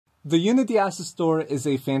The Unity Asset Store is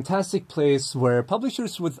a fantastic place where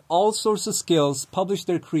publishers with all sorts of skills publish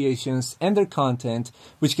their creations and their content,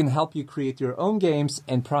 which can help you create your own games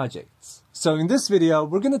and projects. So in this video,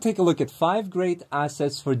 we're going to take a look at 5 great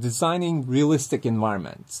assets for designing realistic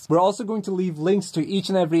environments. We're also going to leave links to each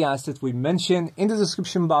and every asset we mention in the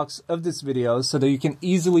description box of this video so that you can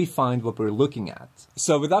easily find what we're looking at.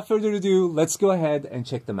 So without further ado, let's go ahead and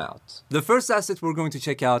check them out. The first asset we're going to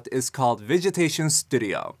check out is called Vegetation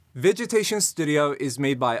Studio. Vegetation Studio is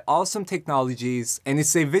made by Awesome Technologies and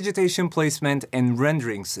it's a vegetation placement and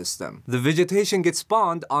rendering system. The vegetation gets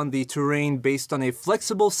spawned on the terrain based on a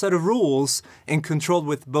flexible set of rules and controlled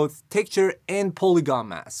with both texture and polygon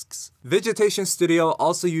masks. Vegetation Studio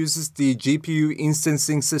also uses the GPU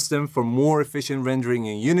instancing system for more efficient rendering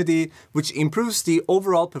in Unity, which improves the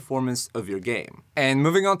overall performance of your game. And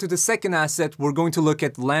moving on to the second asset, we're going to look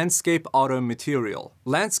at Landscape Auto Material.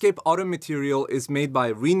 Landscape Auto Material is made by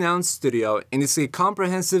Renowned Studio and it's a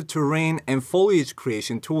comprehensive terrain and foliage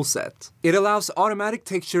creation toolset. It allows automatic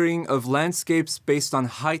texturing of landscapes based on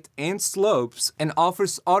height and slopes and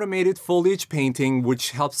offers automated foliage painting,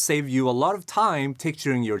 which helps save you a lot of time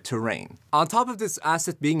texturing your terrain. On top of this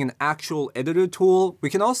asset being an actual editor tool, we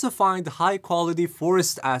can also find high-quality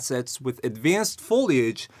forest assets with advanced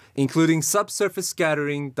foliage, including subsurface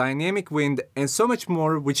scattering, dynamic wind, and so much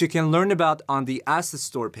more, which you can learn about on the Asset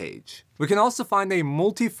Store page. We can also find a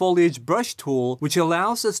multi-foliage brush tool, which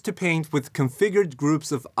allows us to paint with configured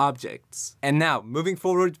groups of objects. And now, moving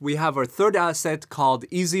forward, we have our third asset called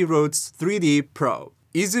EasyRoads 3D Pro.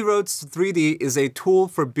 EasyRoads 3D is a tool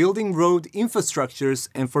for building road infrastructures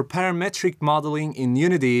and for parametric modeling in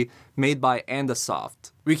Unity made by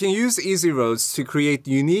Andasoft. We can use EasyRoads to create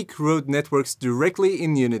unique road networks directly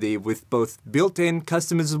in Unity with both built-in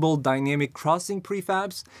customizable dynamic crossing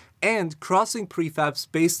prefabs and crossing prefabs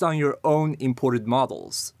based on your own imported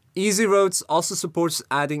models. EasyRoads also supports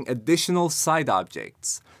adding additional side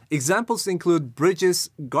objects. Examples include bridges,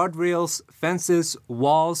 guardrails, fences,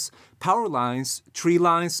 walls, power lines, tree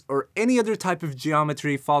lines, or any other type of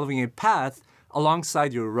geometry following a path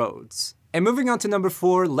alongside your roads. And moving on to number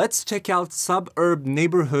 4, let's check out Suburb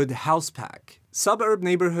Neighborhood House Pack. Suburb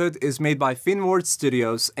Neighborhood is made by Finward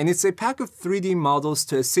Studios, and it's a pack of 3D models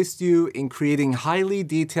to assist you in creating highly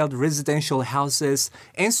detailed residential houses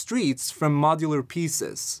and streets from modular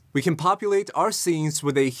pieces. We can populate our scenes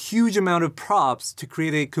with a huge amount of props to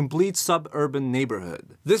create a complete suburban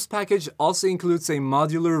neighborhood. This package also includes a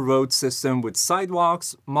modular road system with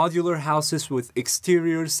sidewalks, modular houses with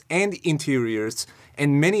exteriors and interiors,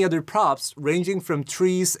 and many other props ranging from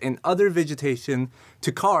trees and other vegetation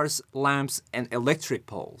to cars, lamps, and electric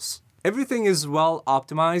poles. Everything is well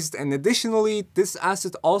optimized, and additionally, this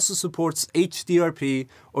asset also supports HDRP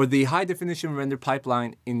or the High Definition Render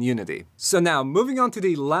Pipeline in Unity. So now, moving on to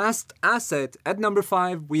the last asset, at number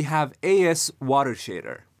 5, we have AS Water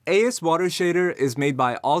Shader. AS Water Shader is made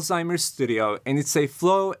by Alzheimer's Studio, and it's a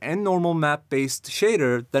flow and normal map based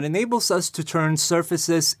shader that enables us to turn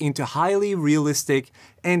surfaces into highly realistic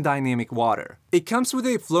and dynamic water. It comes with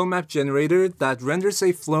a flow map generator that renders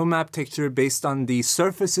a flow map texture based on the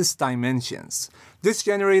surface's dimensions. This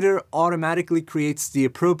generator automatically creates the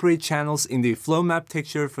appropriate channels in the flow map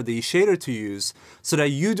texture for the shader to use so that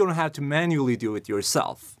you don't have to manually do it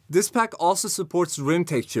yourself. This pack also supports rim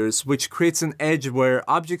textures, which creates an edge where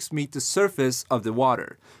objects meet the surface of the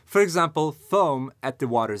water. For example, foam at the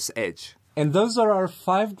water's edge. And those are our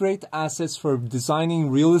 5 great assets for designing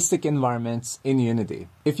realistic environments in Unity.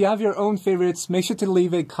 If you have your own favorites, make sure to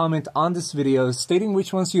leave a comment on this video stating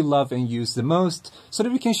which ones you love and use the most so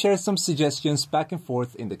that we can share some suggestions back and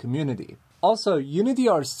forth in the community. Also, Unity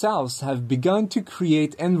ourselves have begun to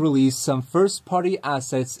create and release some first-party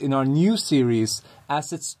assets in our new series,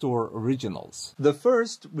 Asset Store Originals. The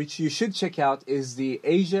first, which you should check out, is the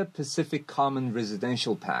Asia Pacific Common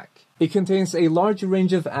Residential Pack. It contains a large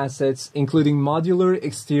range of assets, including modular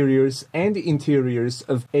exteriors and interiors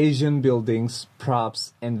of Asian buildings,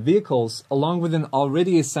 props, and vehicles, along with an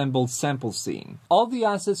already assembled sample scene. All the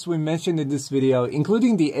assets we mentioned in this video,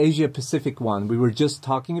 including the Asia Pacific one we were just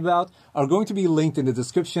talking about, are going to be linked in the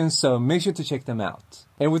description, so make sure to check them out.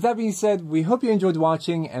 And with that being said, we hope you enjoyed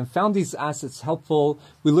watching and found these assets helpful.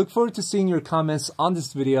 We look forward to seeing your comments on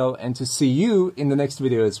this video and to see you in the next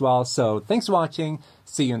video as well. So thanks for watching.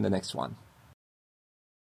 See you in the next one.